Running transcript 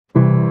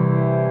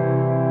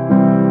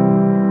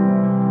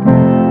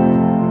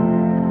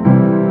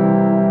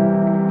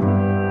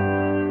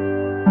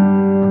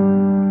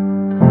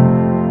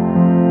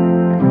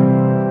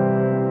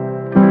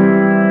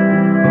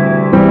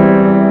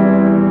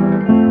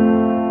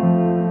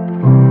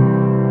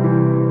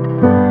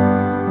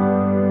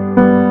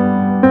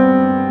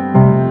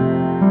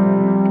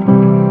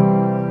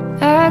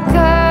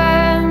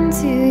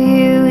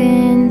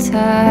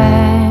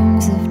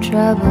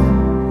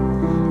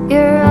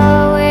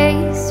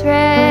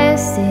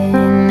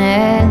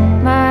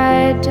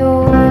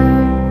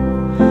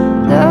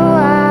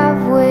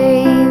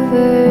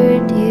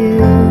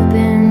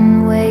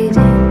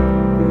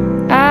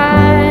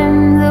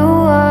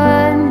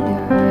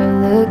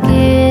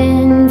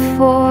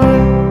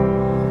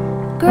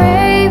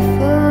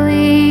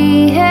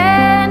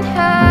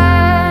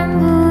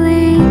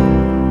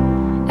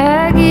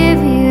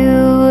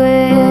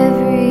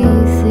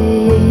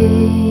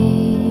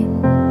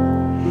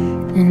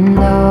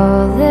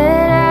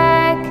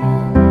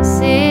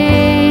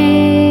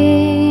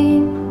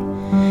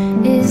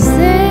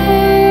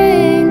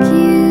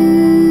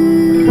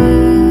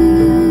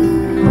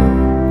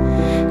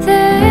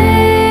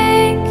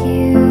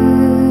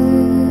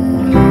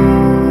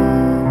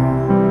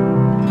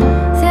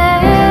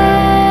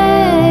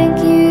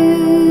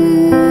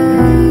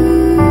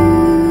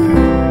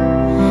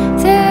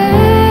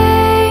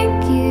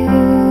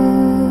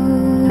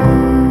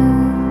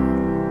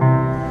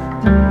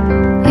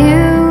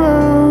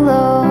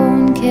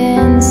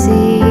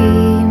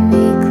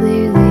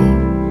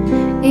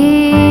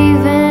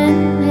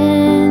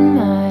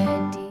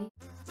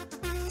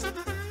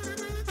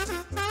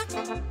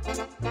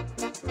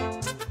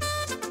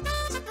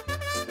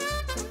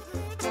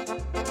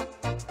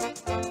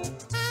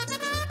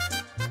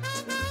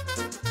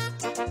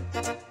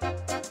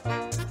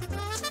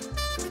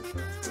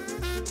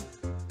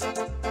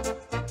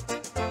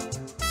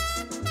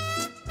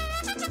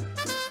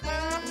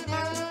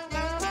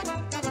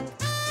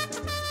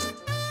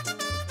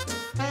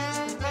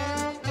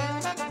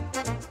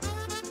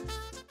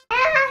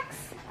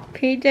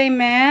PJ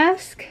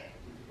Masks.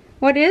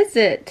 What is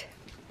it?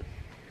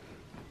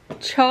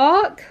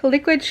 Chalk?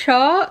 Liquid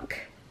chalk?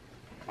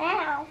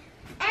 Ow.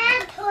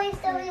 And Toy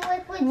Story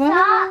liquid chalk.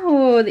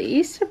 Wow, the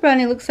Easter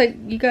Bunny. Looks like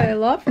you got a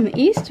lot from the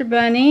Easter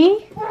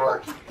Bunny.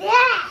 Look at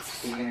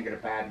this. You're gonna get a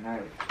bad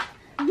note.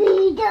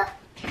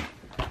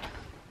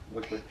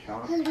 Liquid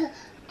chalk. Look at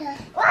this.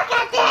 What?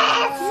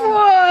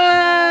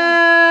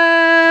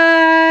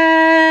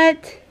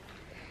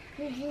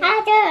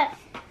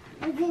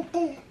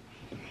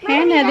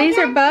 Hannah, these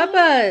are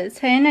Bubba's.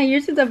 Hannah,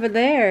 yours is over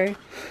there.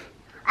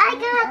 I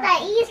got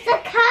the Easter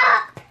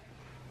cup.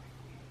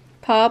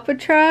 Paw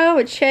Patrol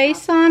with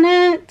Chase on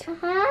it.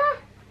 Uh-huh.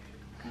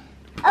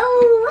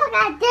 Oh, look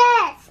at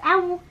this.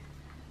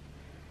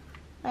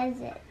 What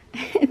is it?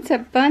 It's a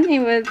bunny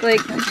with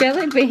like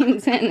jelly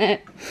beans in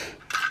it.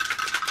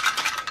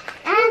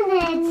 And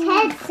it's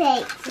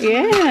head shapes.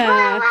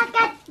 Yeah. Oh, look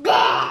at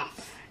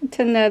this. It's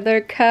another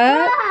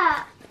cup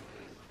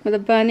with a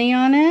bunny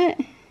on it.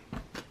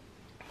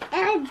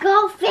 And a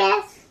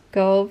goldfish.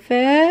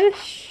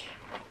 Goldfish.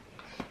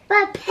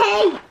 But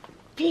pink.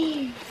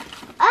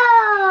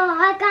 Oh,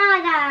 I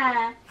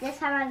got this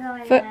time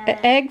I'm going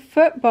Egg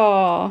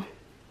football.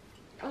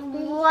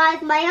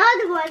 Like my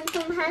other one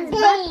from his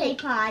birthday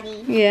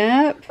party.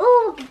 Yep.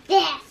 Oh, look at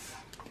this.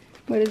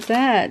 What is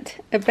that?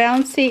 A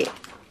bouncy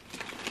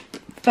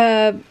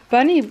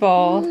bunny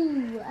ball.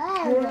 Ooh,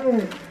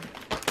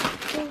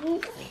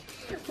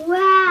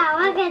 wow,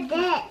 look at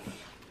this.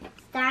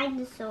 It's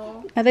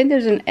dinosaur. I think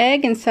there's an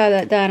egg inside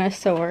that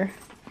dinosaur.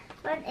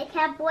 But it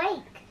can't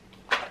break.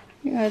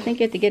 Yeah, I think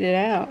you have to get it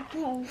out.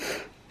 Okay.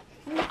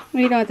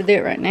 Well, you don't have to do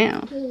it right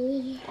now.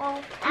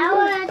 I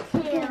want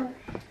to.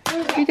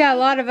 You got a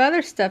lot of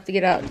other stuff to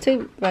get out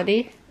too,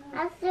 buddy.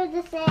 Let's do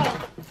the same.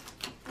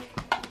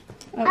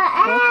 Oh,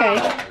 okay.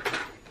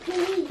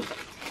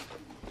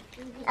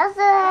 Let's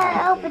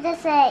open the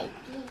safe.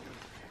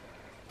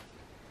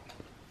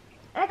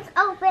 Let's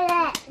open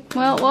it.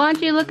 Well, why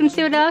don't you look and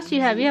see what else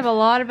you have? You have a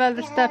lot of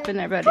other stuff in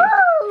there, buddy.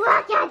 Ooh,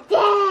 look at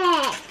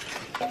this.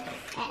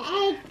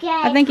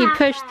 I think you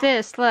pushed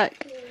this.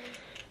 Look.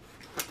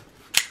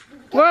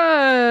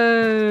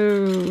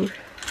 Whoa.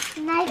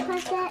 Can I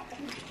push it?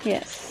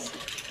 Yes.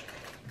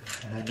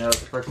 And I know it's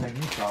the first thing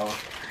you saw.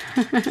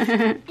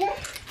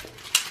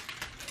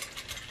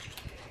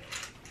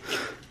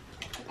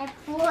 And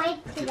point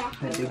to the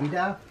Hey, Doobie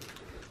Dow?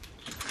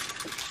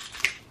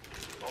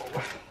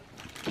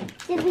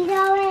 Did we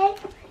know it?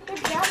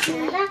 Good job,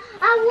 Nana.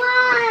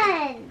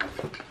 I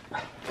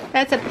won!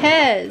 That's a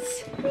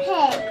Pez.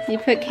 Pig. You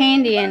put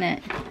candy in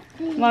it.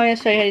 Well, I'll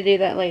show you how to do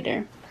that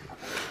later.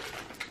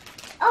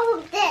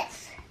 Oh,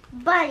 this.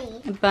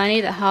 Bunny. A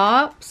bunny that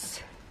hops.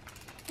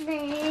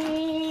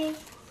 This.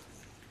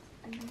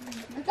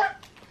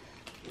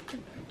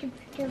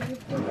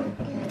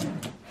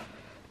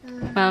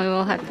 Well, we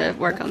will have to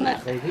work on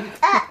that. Baby?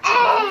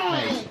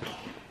 Egg.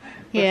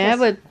 Yeah,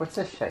 with What's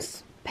this shape?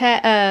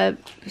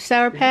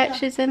 Sour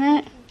Patches in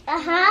it.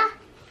 Uh-huh.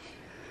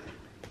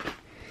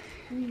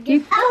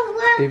 You, Oh,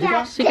 look Baby at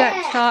doll? she got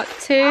this. chalk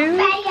too.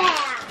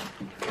 Yeah.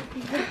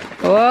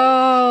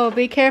 Whoa,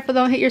 be careful,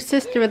 don't hit your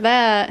sister with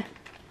that.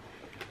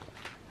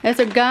 There's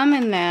a gum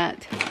in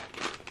that.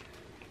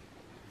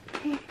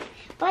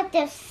 But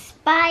there's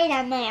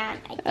Spider-Man.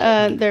 I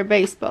think. They're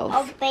baseballs.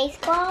 Oh,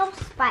 baseball,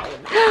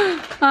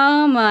 Spider-Man.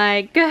 Oh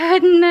my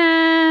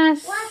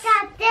goodness. Look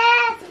at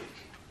this,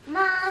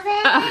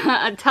 Mommy.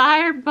 A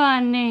tire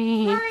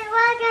bunny. Mommy,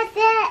 look at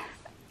this.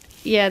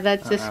 Yeah,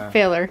 that's just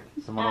filler.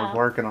 Someone was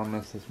working on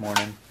this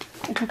morning.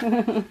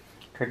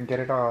 Couldn't get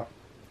it off.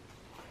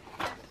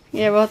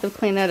 Yeah, we'll have to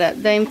clean that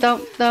up. Dame,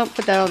 don't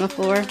put that on the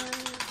floor.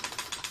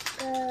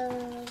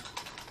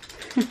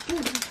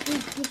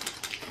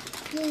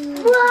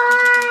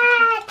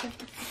 What?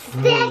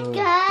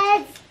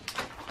 Stickers.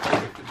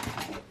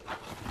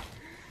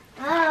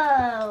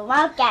 Oh,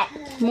 look at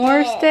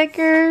More this.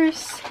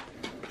 stickers.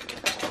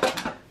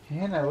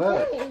 Hannah,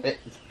 look. It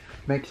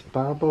makes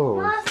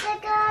bubbles. More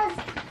stickers.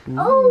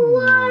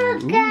 Oh,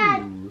 look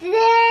at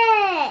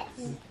this.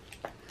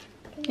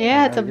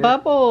 Yeah, it's a I know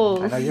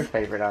bubbles. your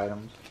favorite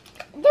items.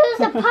 There's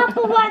a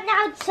purple one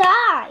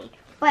outside.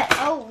 But,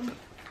 oh.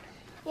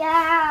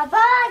 Yeah, but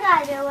I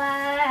gotta do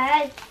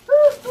it.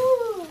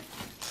 Woo-hoo.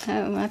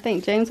 Oh, I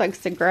think James likes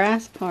the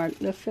grass part,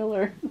 the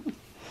filler.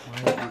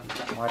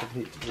 Why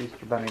did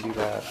Easter Bunny do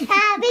that?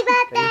 Happy The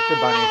birthday. Easter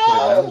Bunny should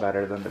have done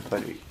better than to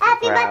put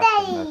Happy grass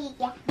in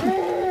birthday.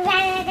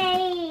 Birthday.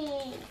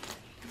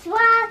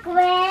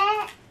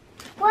 Chocolate.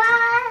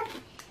 What?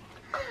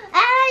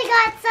 I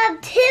got some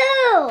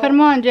too. Put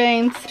them on,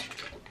 James.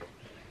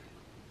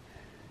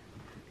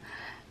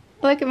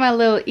 Look at my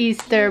little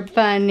Easter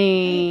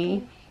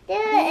bunny.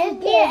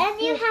 And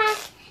you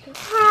have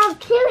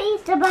 2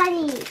 Easter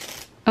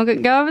bunnies. Okay,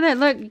 go over there.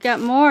 Look, you got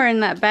more in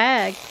that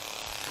bag.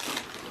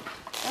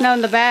 No,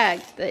 in the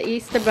bag. The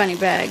Easter bunny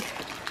bag.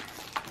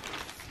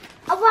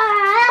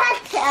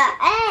 What?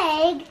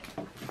 Egg?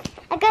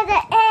 I got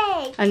an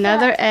egg.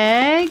 Another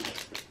egg.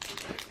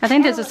 I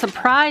think there's a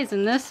surprise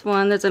in this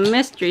one. There's a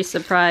mystery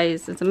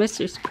surprise. It's a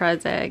mystery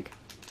surprise egg.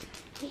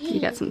 You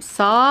got some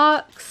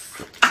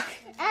socks.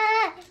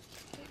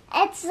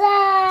 It's a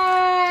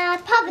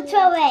Paw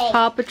Patrol egg.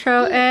 Paw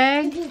Patrol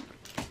egg.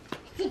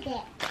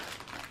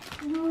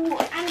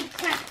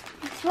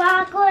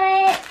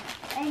 Chocolate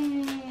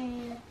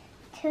and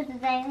two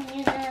things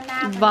using the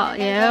mouth.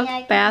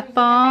 Yeah, bath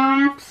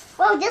bombs.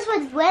 Whoa, this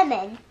one's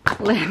lemon.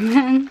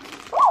 Lemon.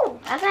 Ooh,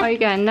 Oh, you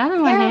got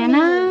another one,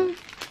 Hannah.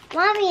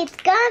 Mommy, it's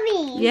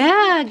gummies.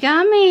 Yeah,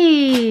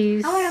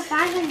 gummies. I wonder if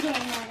I can get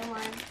another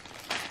one.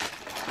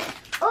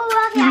 Oh,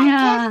 look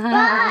at this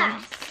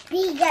bus.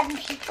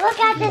 Look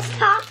at this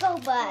taco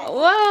bus.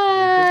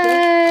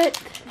 What?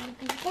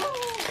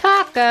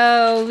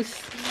 Tacos.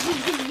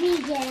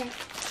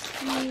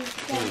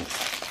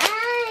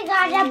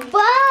 I got a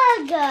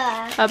burger.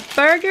 A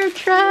burger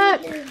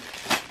truck.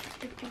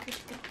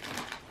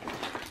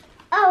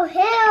 Oh,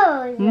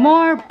 hills.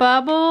 More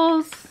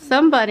bubbles.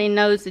 Somebody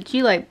knows that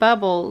you like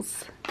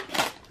bubbles.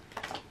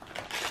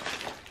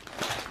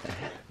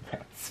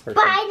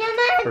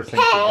 Spider-Man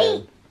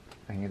paint.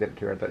 I can get it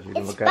to her. I thought she would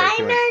It's look at it.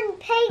 Spider-Man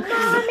paint,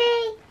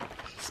 Mommy.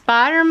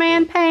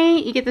 Spider-Man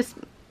paint. You get this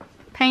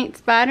paint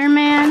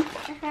Spider-Man.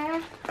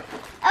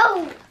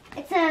 Oh,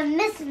 it's a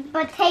Mr.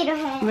 Potato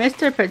Head.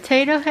 Mr.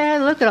 Potato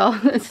Head. Look at all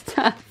this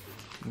stuff.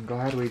 I'm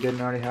glad we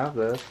didn't already have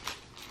this.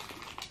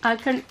 I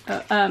couldn't,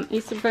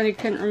 Easter Bunny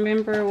couldn't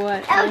remember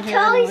what Oh, I had.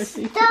 Toy What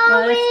she-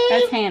 Story.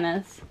 That's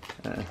Hannah's.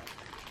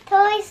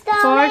 Toy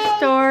Story. Toy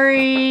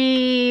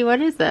Story,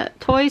 what is that?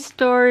 Toy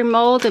Story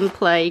mold and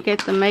play. You get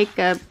to make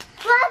a,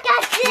 Look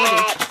at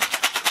this.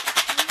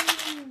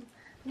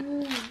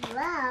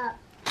 Wow.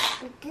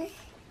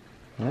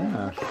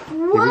 Yeah.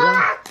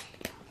 What?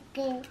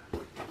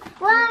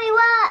 Mommy,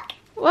 what?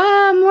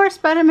 wow, more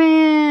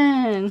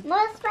Spider-Man.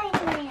 More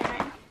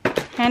Spider-Man.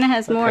 Hannah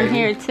has more in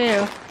here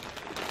too.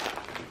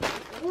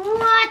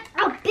 What?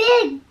 A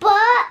big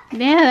book?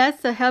 Yeah,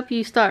 that's to help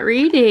you start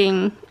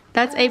reading.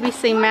 That's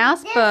ABC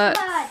Mouse This books.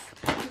 one.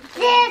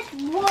 This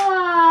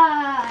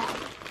one.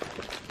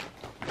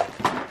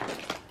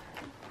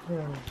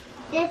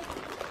 This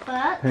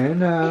book.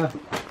 Hannah.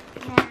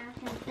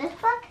 This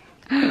book.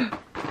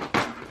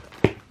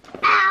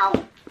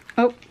 Ow.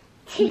 Oh,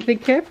 be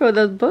careful of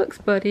those books,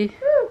 buddy.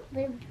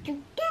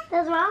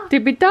 That's wrong.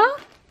 Dibby-da?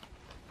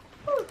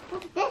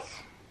 What's this?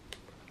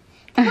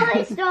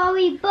 Toy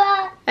Story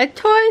book. A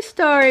Toy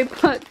Story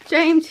book.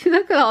 James,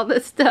 look at all the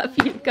stuff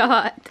you've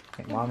got. I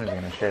think Mom is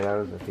going to share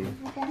those with you.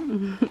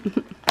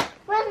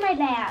 Where's my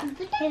bag?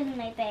 Here's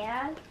my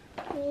bag.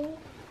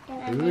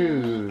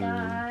 Ooh.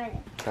 God.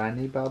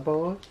 Tiny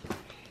bubbles.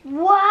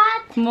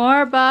 What?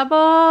 More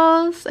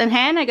bubbles. And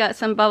Hannah got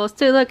some bubbles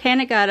too. Look,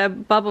 Hannah got a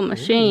bubble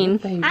machine.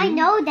 I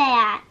know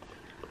that.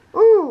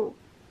 Ooh.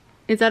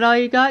 Is that all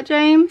you got,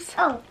 James?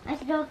 Oh, I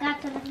still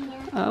got some in here.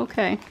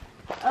 Okay.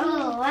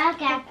 Oh,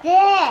 look at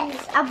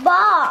this. A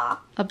ball.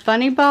 A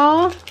bunny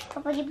ball. A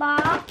bunny ball.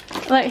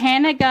 Look,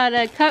 Hannah got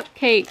a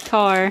cupcake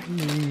car.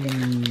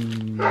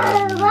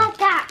 Oh,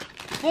 look at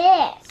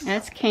this.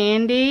 That's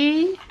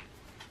candy.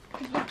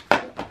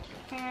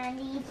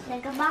 Candy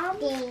sugar bomb.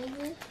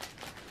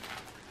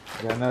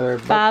 Got another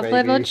book, 5 baby.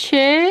 little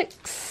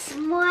chicks.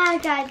 More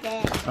got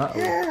this.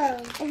 Uh-oh.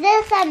 Is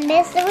this a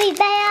mystery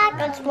bag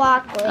or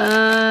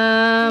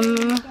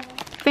chocolate?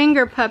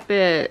 Finger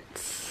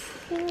puppets.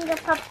 Finger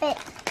puppet.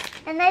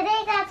 And I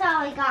think that's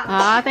all we got.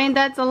 I think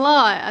that's a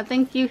lot. I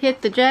think you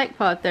hit the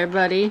jackpot there,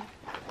 buddy.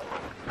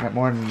 Got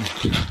more than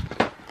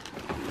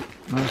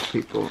most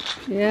people.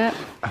 Yep.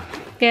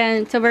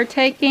 And so we're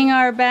taking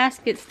our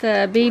baskets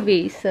to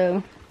BB,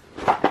 so.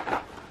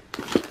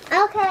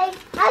 Okay,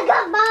 I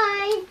got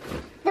mine.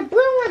 The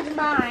blue one's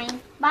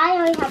mine. Mine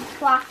only has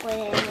chocolate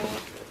in it.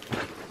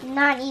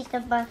 Not Easter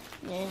bunny.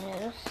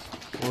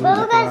 But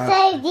we're gonna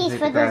save these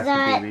for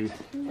dessert.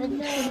 For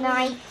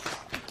tonight.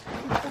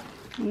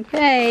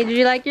 Okay, did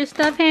you like your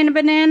stuff, Hannah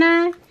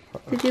Banana?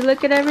 Did you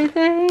look at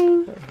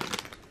everything?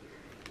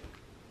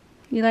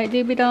 You like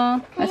Doobie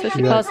Doll? That's what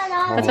she calls.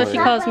 That's what she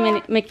calls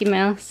Mickey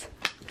Mouse.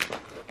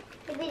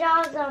 Doobie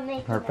Dolls are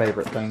making Her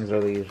favorite things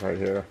are these right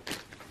here.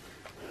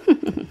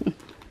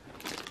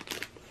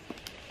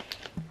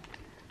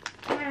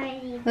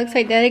 Looks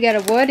like Daddy got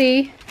a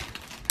Woody.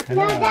 No,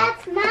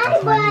 that's my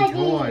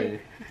buddy.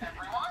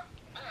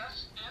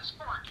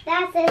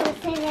 That's the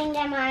same thing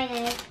that mine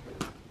is.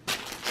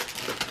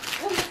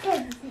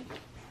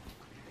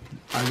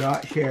 I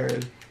got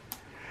shared.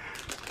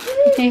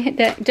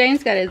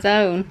 James got his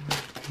own.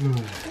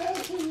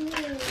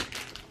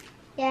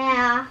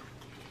 Yeah.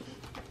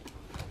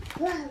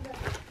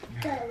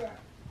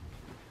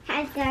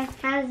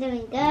 How's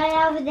doing good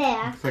over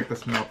there? Looks like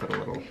this melted a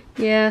little.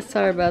 Yeah,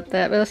 sorry about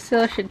that, but it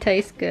still should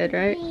taste good,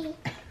 right?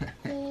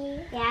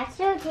 Yeah, it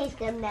still tastes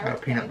good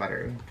milk. Peanut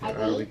butter.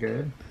 That'll be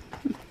good.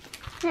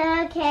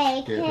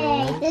 Okay,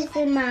 this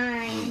is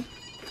mine.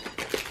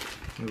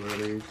 Who are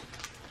these?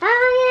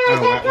 Oh yeah,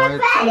 Oh, they're that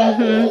was-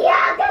 confetti.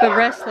 Yeah, The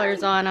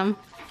wrestlers on them.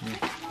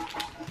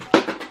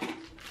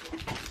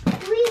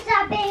 Please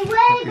stop being Put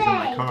these in my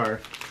waving. car.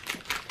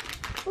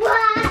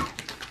 What?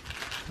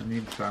 I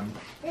need some.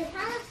 This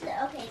house,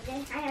 okay,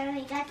 this I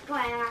only got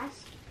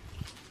glass.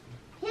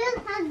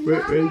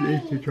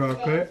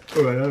 chocolate.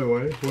 Oh, another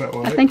one. Wet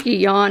I think you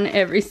yawn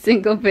every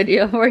single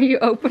video where you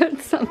open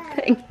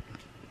something.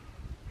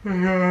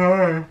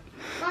 Mommy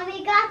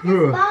got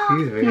this ball.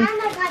 excuse me. Mama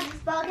got this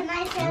ball. Can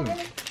I share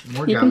this?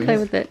 More You can play gummies.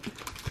 with it.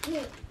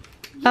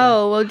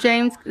 Oh, well,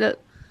 James.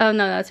 Oh,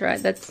 no, that's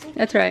right.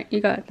 That's right. You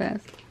got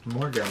that.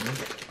 More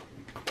gummies.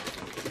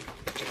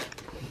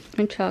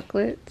 And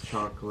chocolates.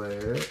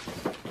 Chocolate.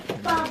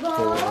 And Bubble.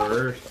 of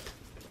course,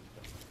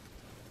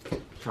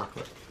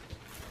 chocolate.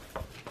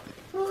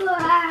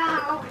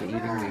 Wow. Okay,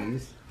 eating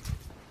these.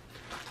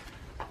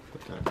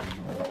 Put that in.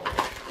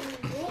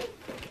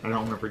 I don't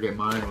want to forget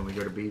mine when we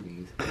go to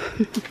BB's.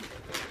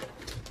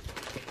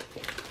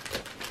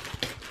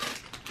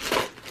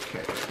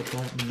 Okay, put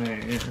that in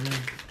there.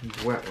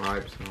 These wet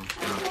wipes, so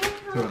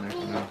two in there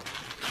for now.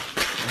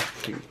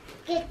 Let's see.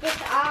 Get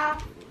this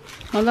off.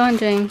 Hold on,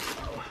 James.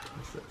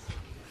 What's this?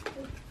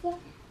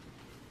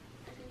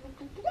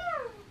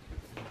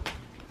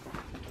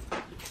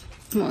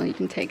 Well, you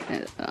can take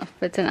that off.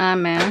 It's an eye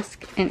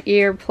mask and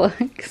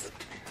earplugs.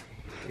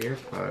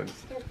 Earplugs.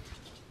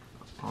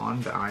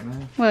 On the eye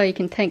mask? Well, you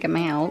can take them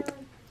out.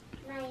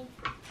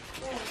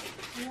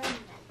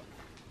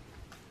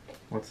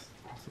 What's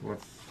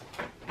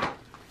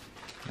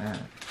that?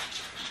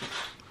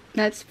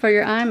 That's for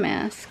your eye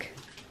mask.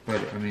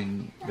 But, I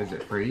mean, does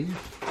it freeze?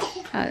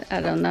 I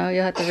don't know.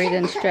 You'll have to read the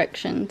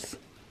instructions.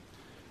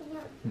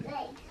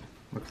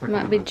 Looks It like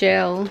might it be has-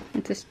 gel.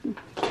 It just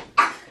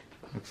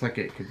Looks like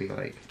it could be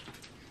like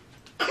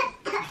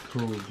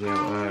cool gel.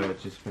 Oh,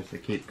 it's just supposed to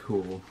keep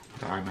cool.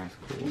 The eye mask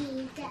cool.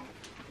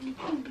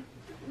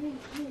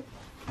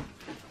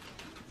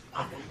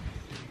 That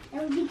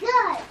would be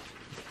good.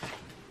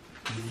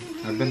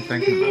 I've been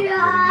thinking about getting a new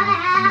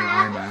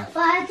eye mask.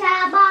 What's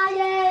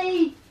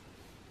happening?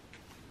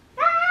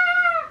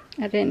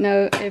 I didn't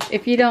know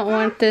if you don't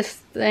want this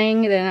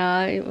thing, then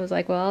I was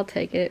like, well, I'll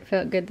take it. It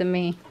felt good to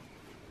me.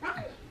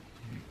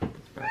 Put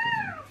this back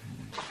in there.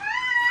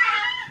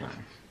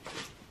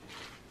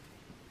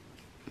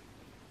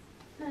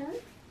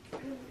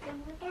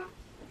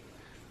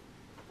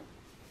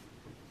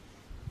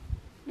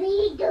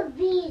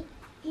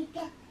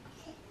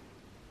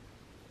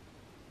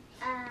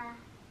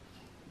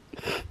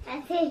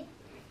 I see.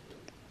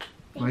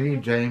 I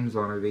need James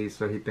one of these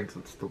so he thinks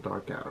it's still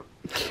dark out.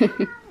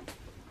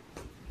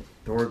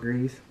 Door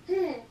grease.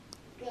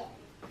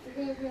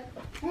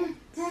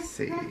 Let's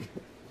see.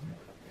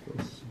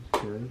 Feels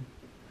good.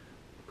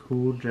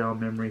 Cool gel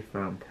memory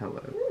foam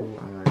pillow. Cool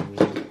eye.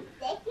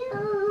 Thank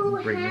you.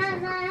 Bring this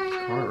on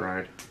a car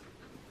ride.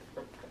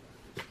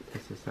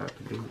 What's this have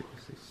to do?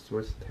 This is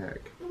Swiss Tech.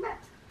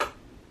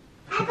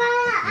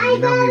 I You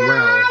know me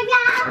well.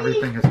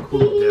 Everything has cool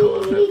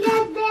gel in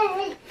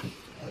it.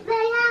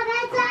 They have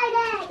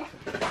excited.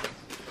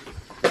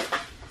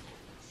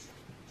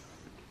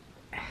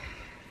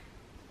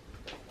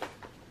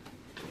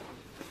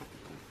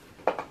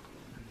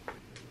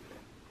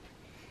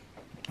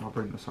 I'll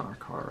bring this on a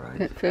car ride.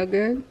 Did it feel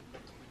good?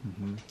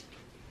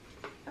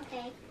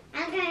 Okay,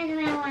 I'm going to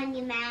wear one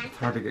you mask. It's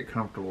hard to get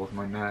comfortable with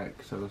my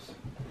neck, so this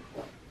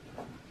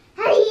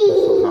Hey!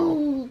 will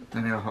help.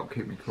 And it'll help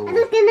keep me cool. I'm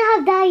just gonna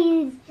have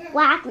Daddy's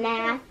black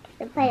mask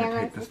to play I'm gonna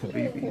on take this to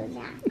this BB.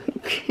 now.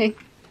 Okay.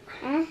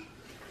 Huh?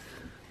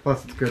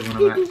 Plus, it's good when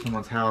I'm at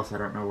someone's house. I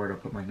don't know where to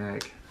put my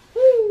neck.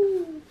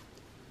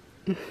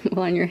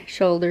 Well, on your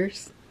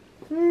shoulders.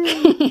 You're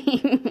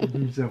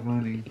so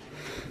funny.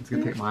 It's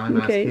gonna take my eye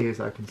mask Okay. too,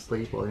 so I can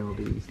sleep while it'll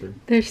be Easter.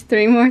 There's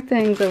 3 more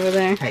things over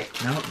there. Hey,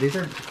 no, these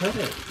are good.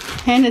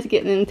 Hannah's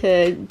getting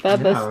into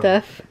Bubba No.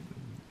 stuff.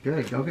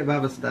 Good, go get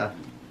Bubba's stuff.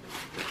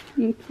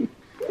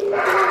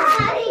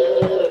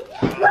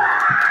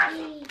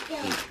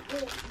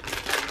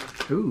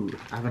 Ooh,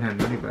 I haven't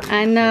had anybody.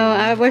 I know.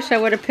 I wish I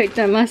would have picked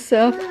them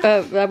myself.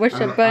 I wish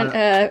Easter love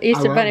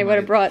Bunny would my-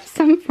 have brought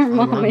some for I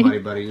love Mommy. Mighty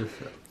Buddies.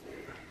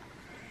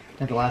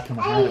 And the last time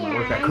I had them, I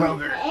worked at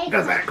Kroger.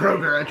 Because at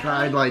Kroger, I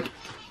tried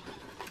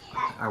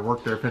I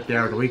worked there 50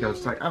 hours a week. I was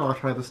just like, oh, I'll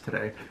try this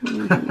today.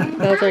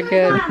 Those are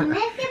good.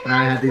 And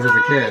I had these as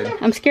a kid.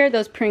 I'm scared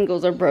those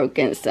Pringles are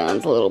broken. It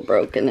sounds a little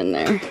broken in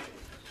there.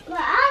 Well,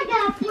 I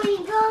got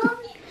Pringles.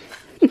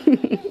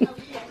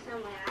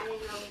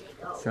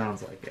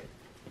 Sounds like it.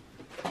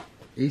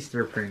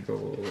 Easter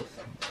Pringles.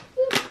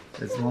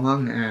 As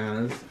long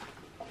as...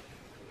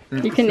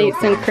 You can eat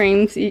some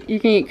creams. You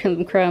can eat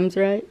some crumbs,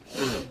 right?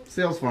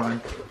 Seal's fine.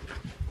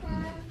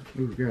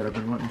 Ooh, good. I've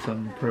been wanting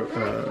some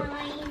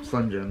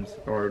Slim Jims.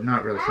 Or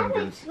not really Slim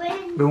Jims.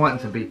 Been wanting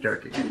some beef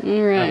jerky.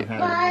 All right. Haven't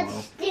had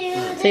it in a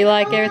while. So you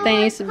like everything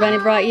Easter Bunny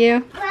brought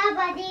you?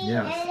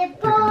 Yes. Picking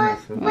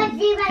this.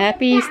 So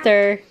Happy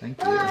Easter. thank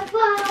you.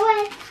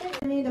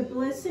 I need a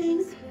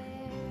blessing.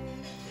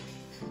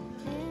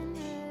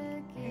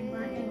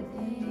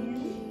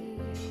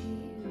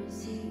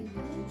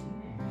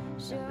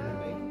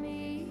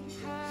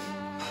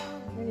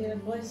 I need a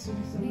blessing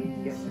so we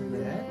can get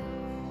through that.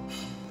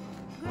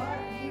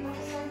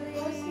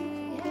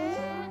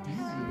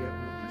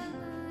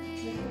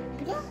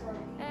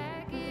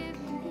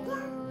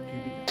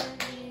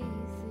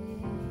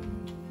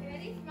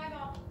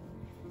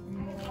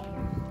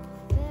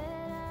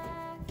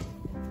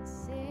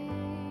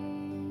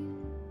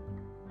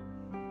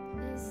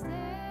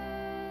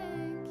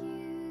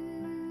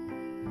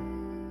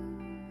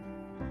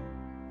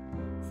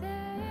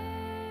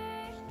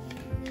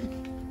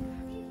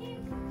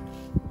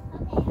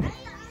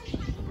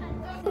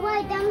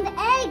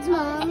 eggs,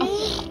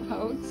 Mommy.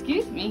 Oh,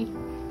 excuse me.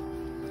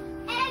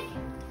 Egg.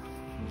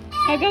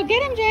 Oh, go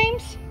get him,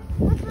 James.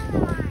 What's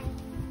mine?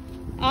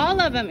 All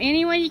of them.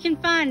 Any one you can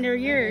find, they're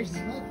yours.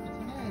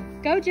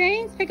 Go,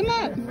 James. Pick them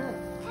up.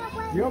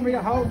 You want me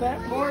to hold that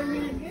for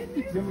you?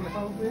 You want me to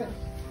hold it?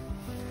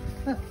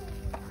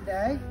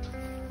 Today?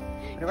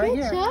 Right Good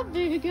here. job,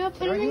 baby girl.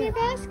 Put Right them in here. your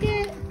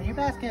basket. In your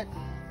basket.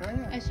 Right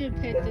here. I should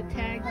put the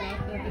tags off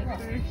of it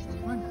first.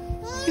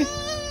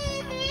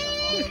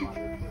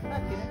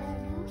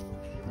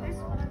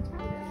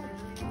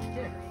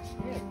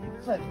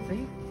 Look,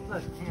 see?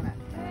 Look, Hannah.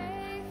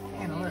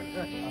 Hannah, look,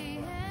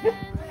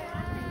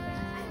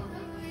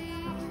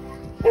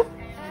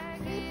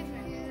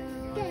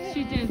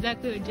 She did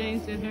exactly what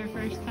James did her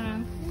first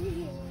time.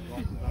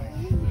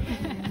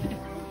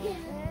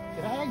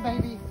 Get an egg,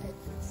 baby.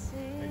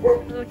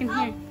 Look in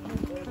here.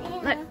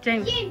 Look,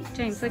 James.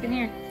 James, look in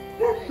here.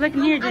 Look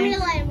in here, I'm James.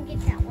 gonna let him get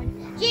that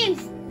one.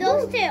 James,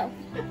 those two.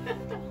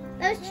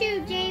 Those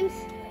two, James.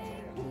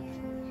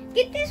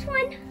 Get this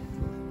one.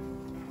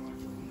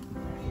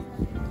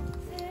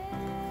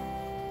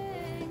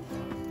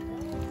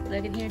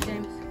 Look in here,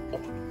 James. Oh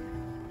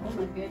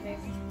my goodness,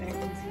 that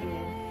one's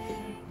good.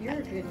 You're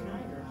a good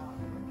nighter.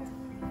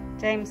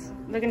 James,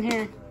 look in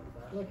here.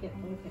 Look at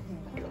him.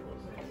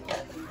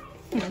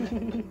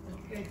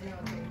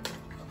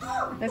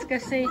 Let's go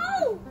see.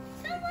 Oh,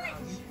 so much.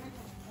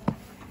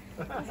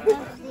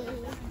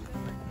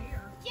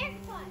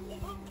 Jackpot.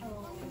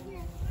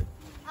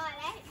 I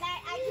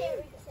can't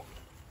reach it.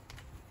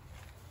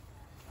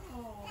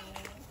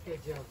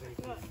 Good job,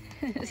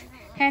 baby.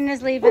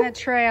 Hannah's leaving a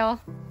trail.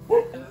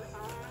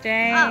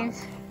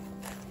 James.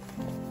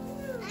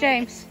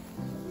 James.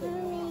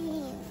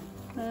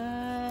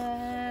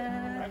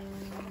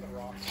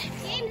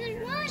 James,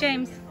 there's one.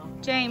 James.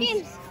 James.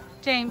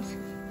 James.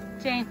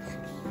 James.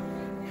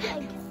 James.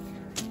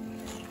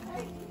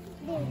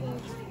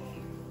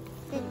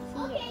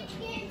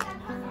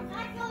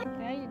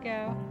 There you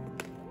go.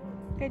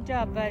 Good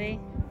job, buddy.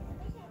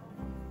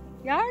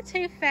 Y'all are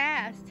too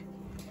fast.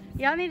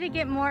 Y'all need to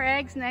get more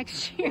eggs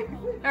next year.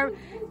 Or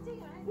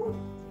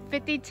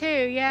 52,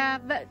 yeah.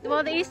 But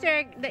well, the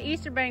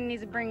Easter bunny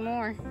needs to bring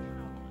more.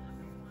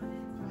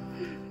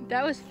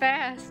 That was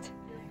fast.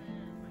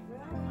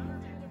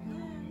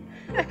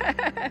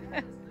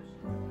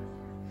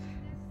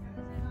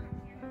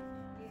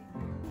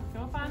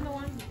 Go find the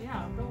ones,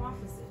 yeah, go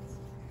opposites.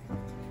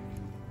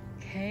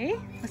 Okay,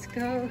 let's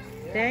go.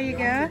 There you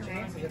go.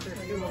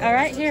 All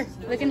right, here.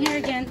 Look in here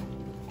again.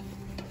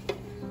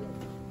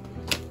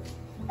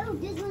 Oh,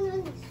 this one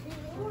on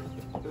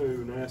the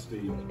Ooh, nasty.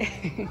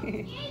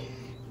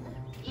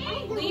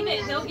 Leave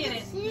it, he'll get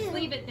it. Just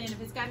leave it then if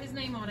it's got his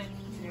name on it.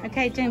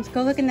 Okay, James,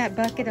 go look in that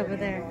bucket over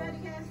there.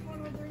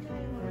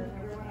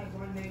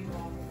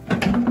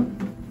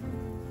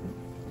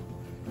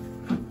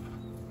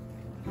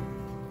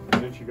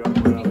 Then you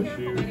gotta put out the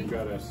shoe, you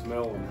gotta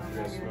smell them. You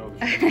gotta smell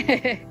the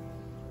shoe.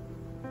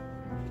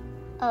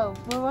 Oh,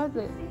 where was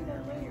it?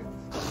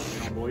 You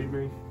don't believe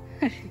me?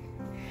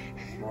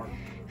 Smart.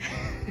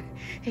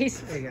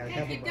 He's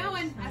Hey, keep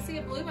going. I see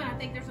a blue one. I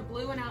think there's a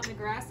blue one out in the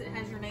grass that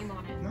has your name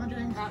on it. Come on,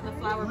 James. Right in the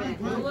flower bed.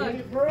 Go look.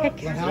 pick-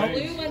 There's a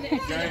blue one that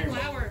has a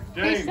flower.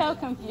 he's James, so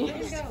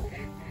confused.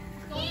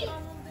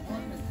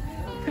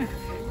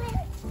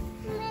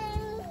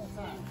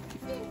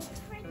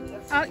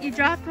 Oh, you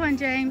dropped one,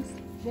 James.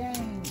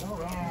 James, all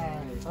right.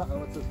 Uh-oh,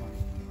 what's this one?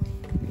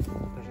 There's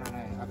no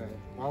name. Okay.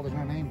 Well, there's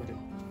no name, but it...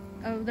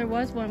 Oh, there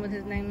was one with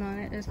his name on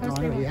it. There's No, supposed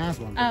I to know be he one. has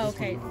one. but Oh, this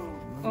okay. one,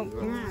 Oh,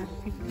 I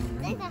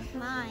think that's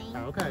mine.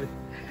 Oh, okay.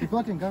 Keep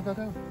looking. Go, go,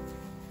 go.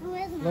 Who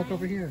is mine? Look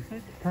over here.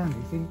 Turn. Do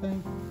you see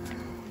anything?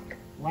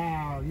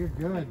 Wow, you're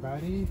good,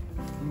 buddy.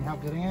 Can you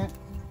help getting it?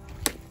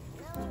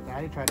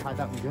 Daddy tried to hide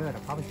that one good. I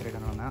probably should have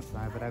done it on that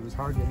side, but it was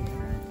hard getting it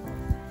there.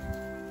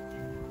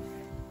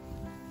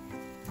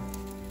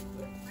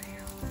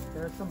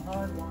 There's some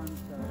hard ones,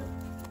 so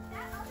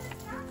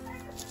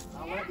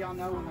I'll let y'all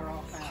know when they're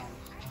all found.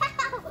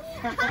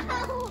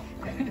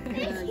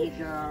 There you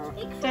go.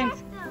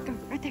 James, go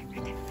right there,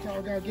 right there.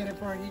 Go, go get it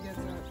before he gets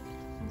up.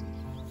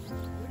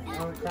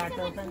 Oh, it cracked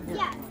open? Here.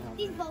 Yeah,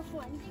 these both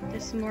ones.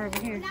 There's some more over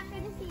We're here. not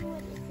going to see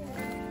what this is.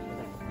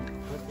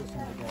 Put this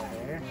one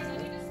together.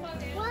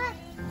 What?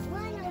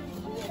 One over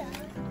here.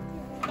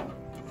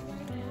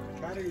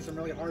 Try to do some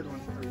really hard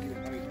ones for you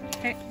and me.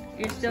 Hey,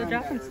 you're still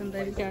dropping some,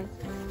 baby guys.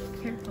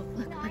 Careful.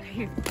 Look right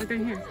here. Look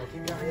right here.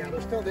 Yeah,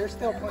 they're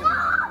still plenty.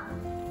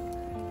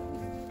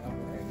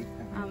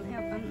 Help.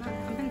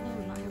 I've been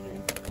holding on over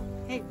there.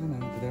 Hey, No,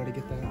 did they already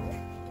get that?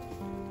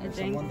 There's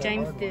some one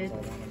James that hard did.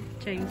 ones I wanted.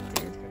 James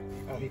did.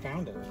 Oh, he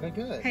found it. Okay,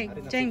 good. Hey, I didn't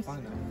know if James. he'd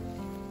find that.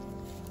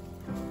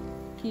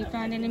 Can you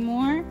find any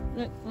more?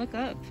 Look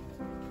up.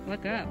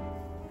 Look up.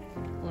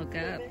 Look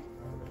up.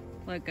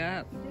 Look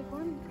up.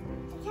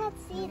 I can't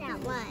see that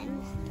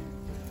one.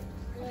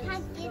 I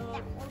can't get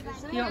that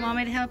one. You want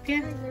mommy to help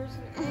you?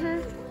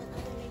 Uh-huh.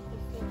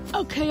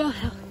 Okay, I'll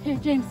help. Here,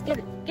 James, get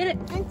it. Get it.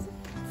 It's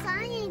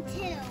signing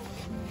too.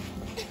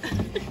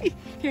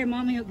 Here,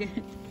 mommy will get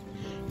it.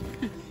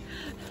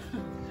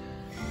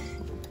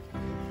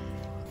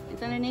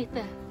 It's underneath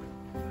the...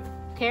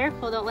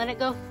 Careful, don't let it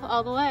go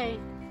all the way.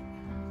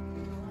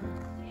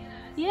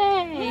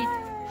 Yay!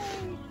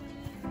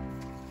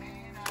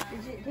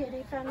 Did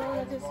he find out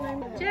what his name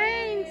was?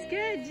 James,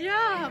 good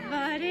job,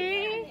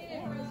 buddy.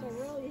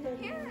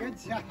 Good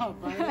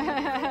job,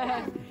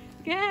 buddy.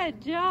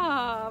 Good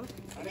job.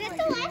 Is this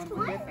the last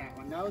one? Get that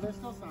one. No, there's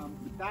still some.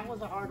 That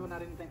was a hard one. I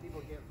didn't think people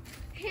would get.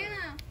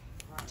 Hannah.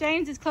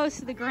 James is close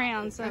to the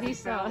ground, so he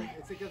saw it.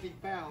 It's because he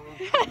fell.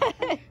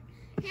 Hannah.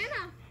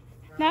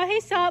 No,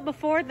 he saw it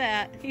before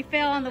that. He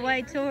fell on the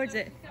way towards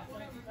it.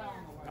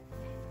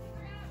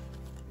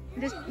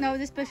 This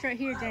bush right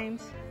here,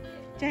 James.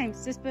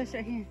 James, this bush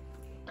right here.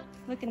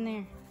 Look in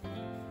there.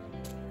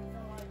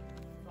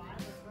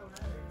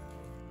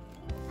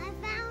 I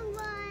found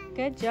one.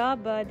 Good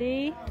job,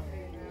 buddy.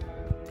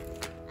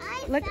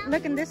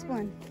 Look in this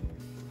one.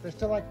 There's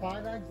still like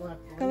 5 eggs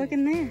left. Go look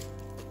in there.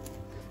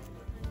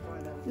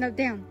 No,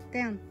 down.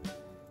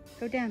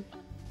 Go down.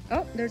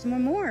 Oh, there's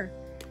one more.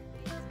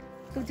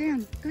 Go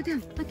down.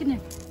 Look in there.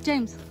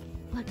 James,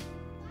 look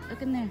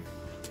in there.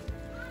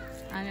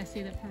 I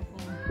see the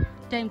purple.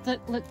 James,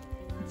 look.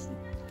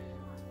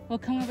 Well,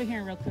 come over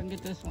here real quick and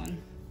get this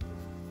one.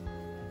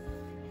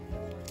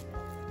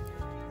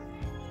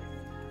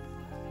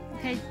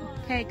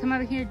 Okay, come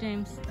over here,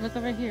 James. Look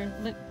over here.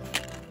 Look.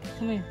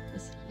 Come here.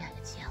 Yeah,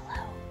 it's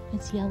yellow.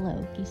 It's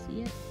yellow. Do you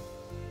see it?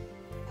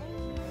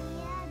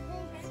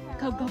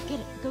 Go get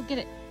it. Go get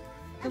it.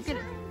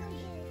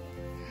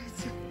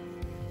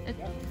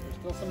 There's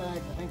still some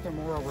eggs. I think they're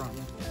more over on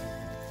me.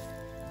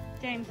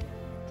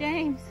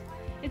 James,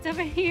 it's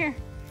over here.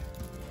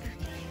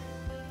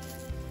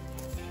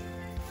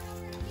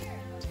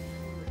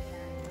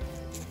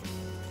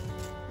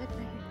 Look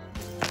right here.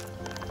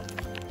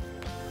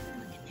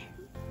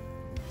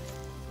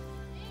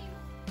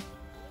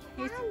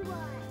 Look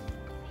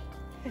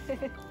in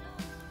there.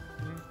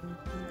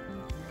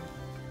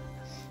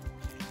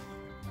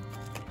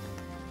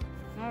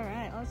 All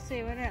right, let's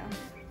see what else.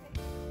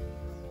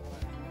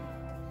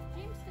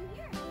 James, come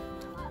here.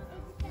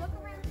 Look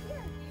around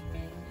here.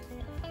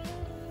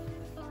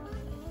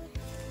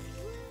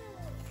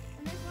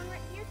 And there's one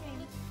right here,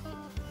 James.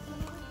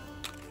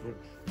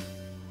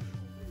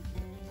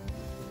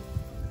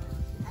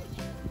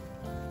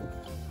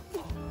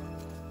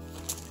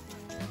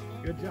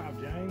 Good job,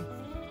 Jane.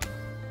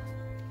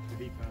 Did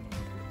he find one?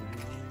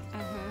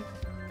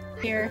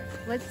 Here,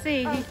 let's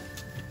see.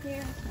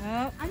 Here.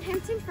 Oh, I'm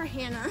hunting for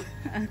Hannah.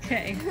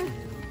 okay.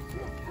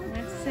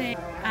 Let's see.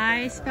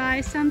 I spy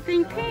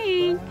something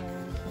pink.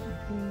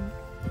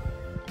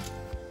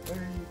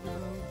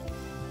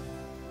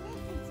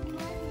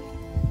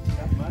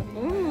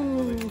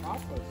 Ooh.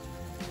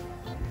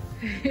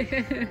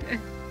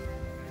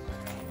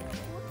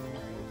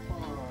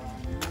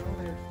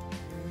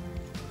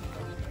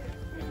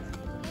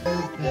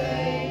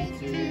 Birthday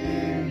to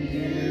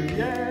you.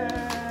 Yeah.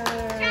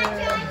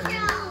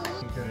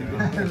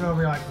 They'll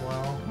be like,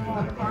 well.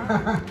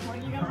 What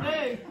are you gonna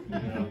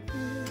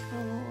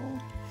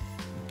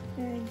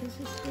do? This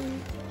is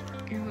sweet.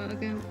 You're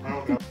welcome.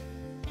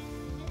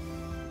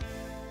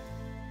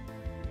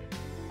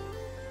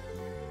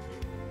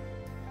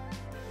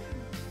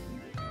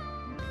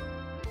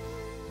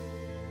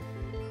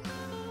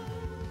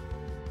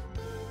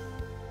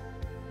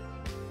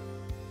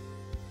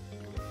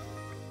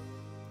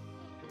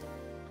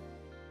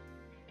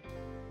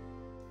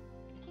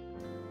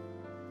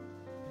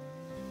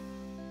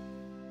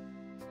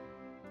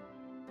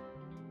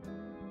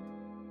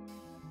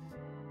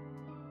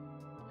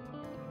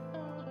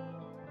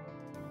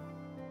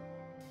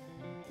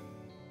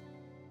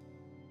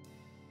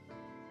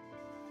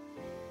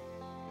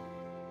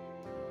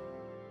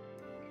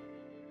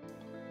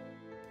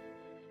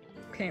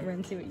 Okay, run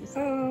and see what you see.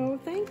 Oh,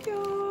 thank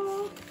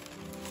you.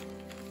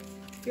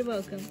 You're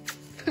welcome.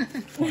 Let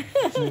me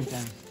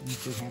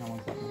see if Hannah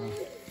wants something else.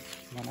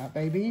 You want that,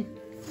 baby?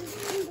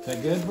 Is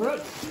that good,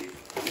 Brooks?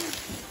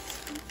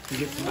 You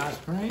get some ice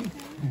cream?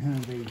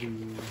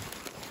 Baby.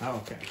 Oh,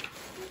 okay.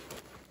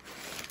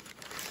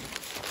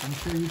 I'm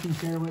sure you can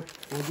share what.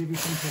 We'll give you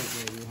some cake,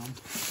 baby, huh?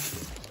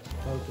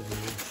 Both of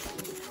you.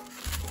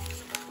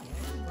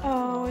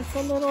 Oh, it's a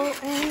little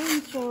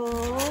angel.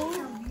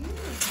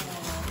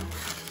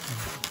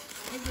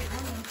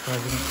 So you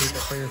can keep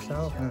it for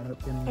yourself.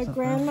 A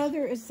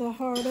grandmother is the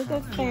heart of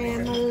the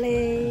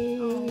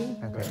family.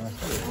 Okay,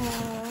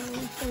 Oh,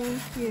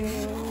 thank you.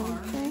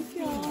 Thank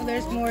you. Oh,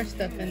 there's more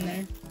stuff in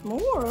there.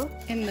 More?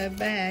 In the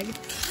bag.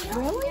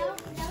 Really?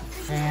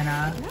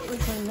 Hannah, That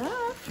was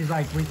enough. she's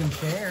like, we can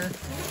share.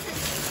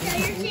 So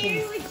you're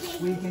sharing with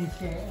James. We can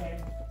share.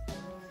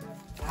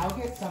 I'll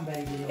get some,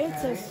 baby. Okay?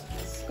 It's a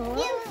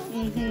scarf.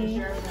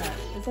 Mm-hmm.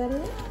 Is that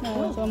it?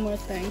 No, there's one more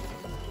thing.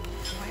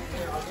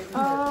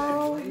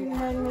 Oh, you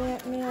had me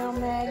at meow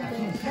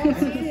magnet. That's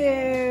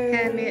cute.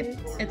 Had me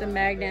at the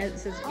magnet. It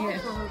says, yeah.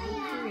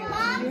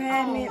 You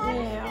had me at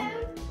meow.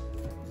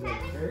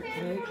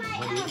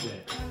 What is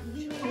it?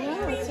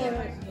 Yeah, it's a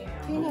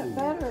peanut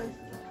butter.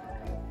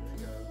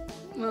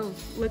 Well,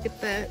 look at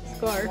the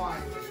scarf.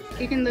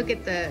 You can look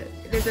at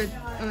there's a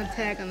on the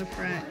tag on the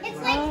front. It's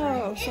like,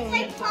 Oh, it's so like we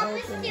have to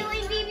Papa's open it.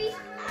 stealing baby's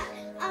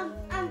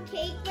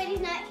cake, but he's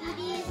not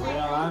eating. He's like,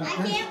 Well, I'm I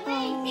can't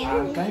wait.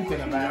 I'm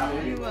thinking about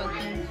it. You're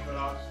welcome.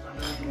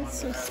 That's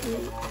so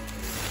sweet.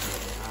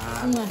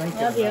 I'm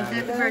thinking Love you. about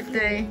Happy it.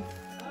 birthday.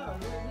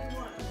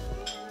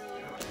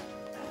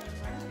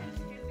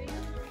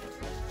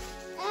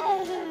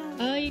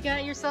 Oh, you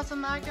got yourself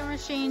some micro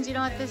machines. You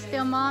don't have to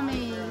steal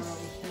mommy's.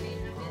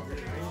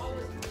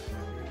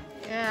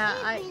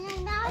 Yeah,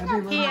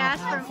 Another he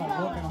asked for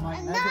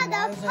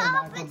Another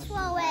Paw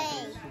Patrol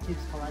egg. She keeps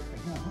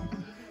collecting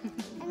them.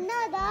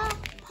 Another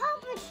Paw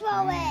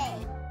Patrol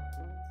egg.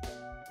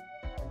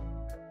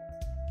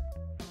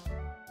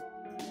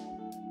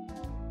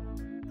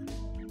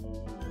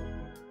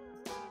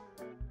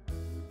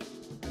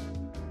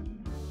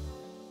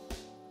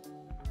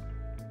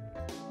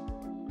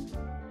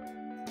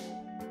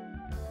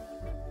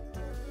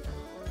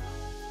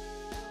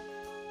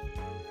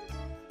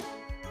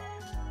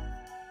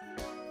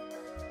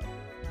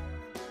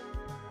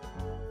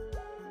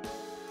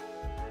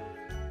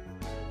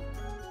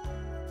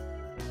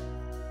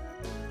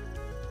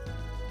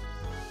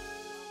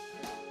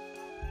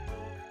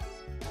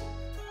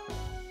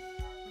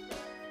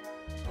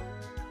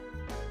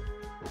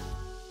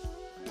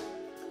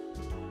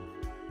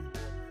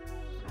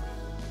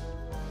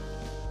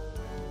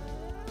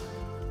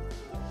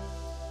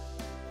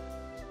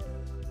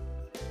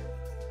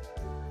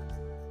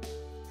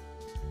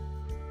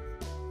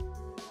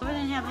 we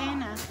didn't have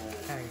Hannah.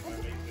 Hey,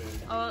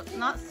 Oh,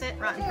 not sit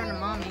right in front of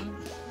mommy.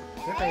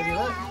 here, baby,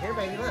 look. Here,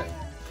 baby, look.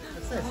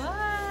 What's this?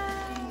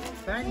 What?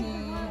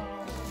 Funny.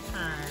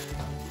 Hi.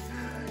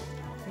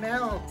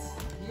 Melt.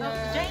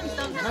 Yay. James,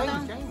 don't Hey,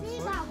 don't- James, We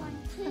look. got one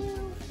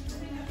too.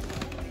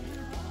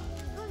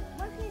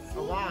 Look,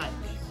 A watch.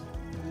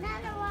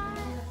 another one.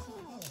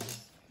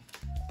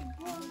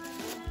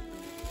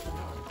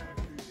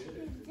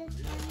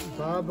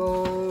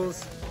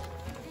 Bubbles.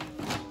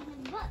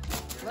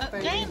 Look,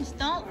 James,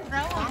 don't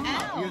throw them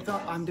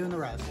out. I'm doing the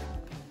rest.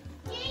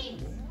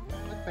 James,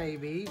 Look,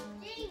 baby.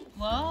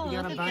 Whoa, You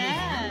got look a at bunny that.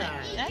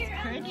 handbag.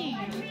 That's pretty.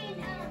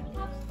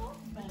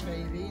 Look,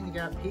 baby. And you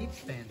got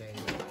Pete's Band-Aid.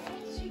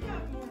 She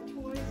got more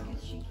toys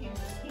because she can't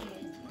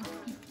stand.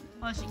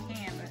 Well, she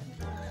can, but...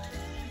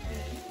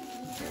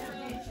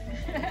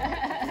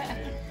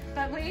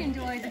 but we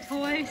enjoy the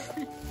toys.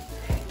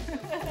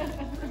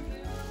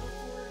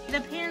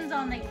 Depends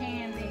on the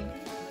candy.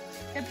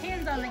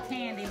 Depends on the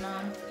candy,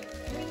 Mom.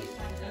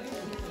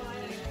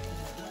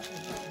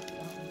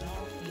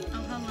 Oh,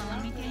 hold on,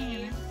 let me get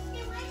Hannah.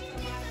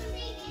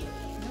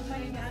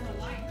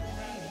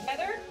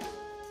 Heather?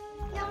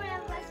 no one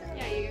else wants to-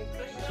 Yeah, you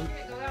push it over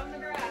and go out in the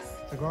grass.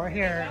 So go right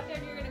here. Out there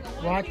and you're gonna go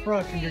 1, Watch 2,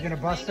 Brooks, and 3, you're gonna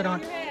bust it on.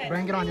 your head.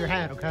 Bring it on your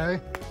head, okay?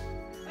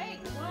 Wait,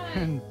 1.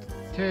 And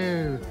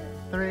 2,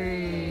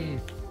 3.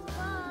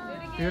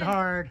 Do it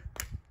hard.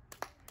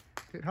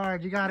 Do it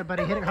hard. You got it,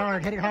 buddy. Hit it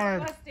hard. Hit it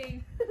hard.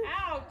 Busting.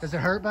 Ouch. Does it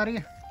hurt,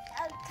 buddy?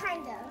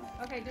 Kind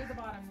of. Okay, do the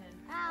bottom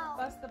then. Ow.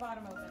 Bust the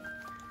bottom open.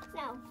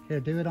 No. Here,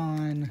 do it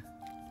on.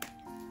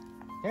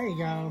 There you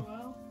go.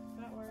 Well,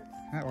 that works.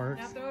 That works.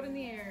 Now throw it in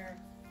the air.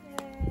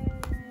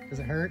 Does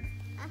it hurt?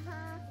 Uh-huh.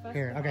 Bust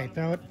Here, the okay.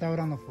 bottom. Throw it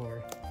on the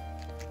floor.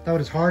 Throw it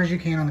as hard as you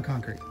can on the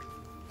concrete.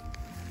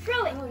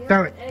 Throw it. Oh, yeah,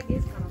 Throw it. the egg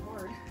is kind of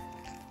hard.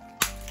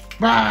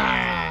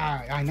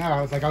 Ah! I know.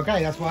 I was like,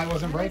 okay, that's why it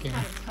wasn't breaking.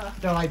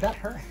 They're like, that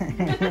hurt.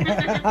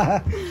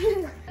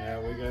 Yeah,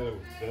 we got to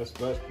dust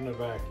busting the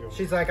vacuum.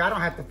 She's like, I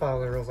don't have to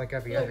follow the rules like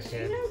every other She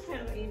kid. knows how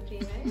to empty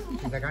now.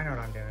 She's like, I know what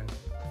I'm doing.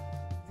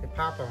 Say,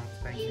 Papa won't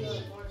spank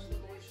me.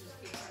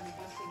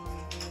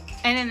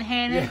 And then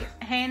Hannah,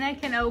 Yeah. Hannah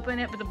can open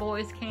it, but the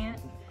boys can't.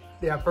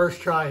 Yeah,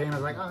 first try,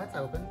 Hannah's like, oh, it's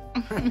open.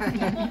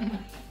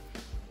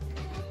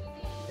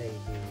 Baby.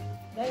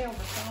 They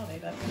overthought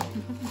it. I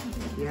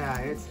think. Yeah,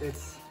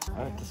 it's.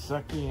 I have to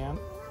suck you in.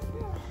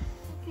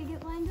 Can you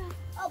get lined up?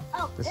 Oh,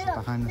 oh. This is no,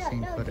 behind the no,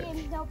 scenes no, footage.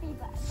 James, don't be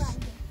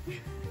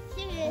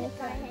She did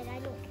go ahead. I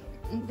don't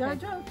care.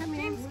 Jojo, come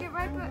here. James, get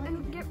right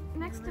and get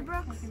next to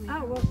Brooks.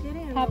 Oh, well, get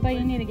in. Papa, you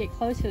need to get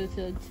closer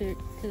to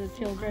the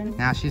children.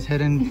 Now she's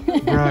hitting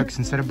Brooks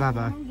instead of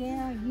Bubba.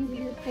 Yeah, you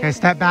get Okay,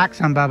 step back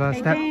some, Bubba.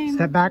 Hey, James.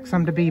 Step back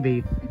some to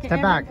BB.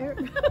 Step back.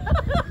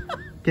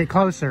 Get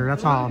closer,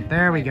 that's all.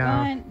 There we go.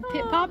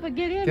 Papa,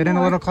 get in. Get in a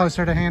more. little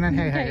closer to Hannah.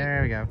 Hey, Okay.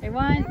 there we go. Hey,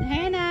 one,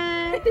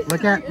 Hannah.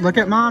 Look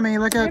at mommy.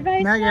 Look at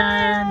Everybody Megan.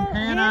 smile.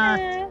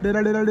 Hannah.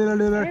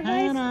 Everybody-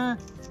 Hannah.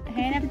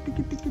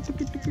 Hannah.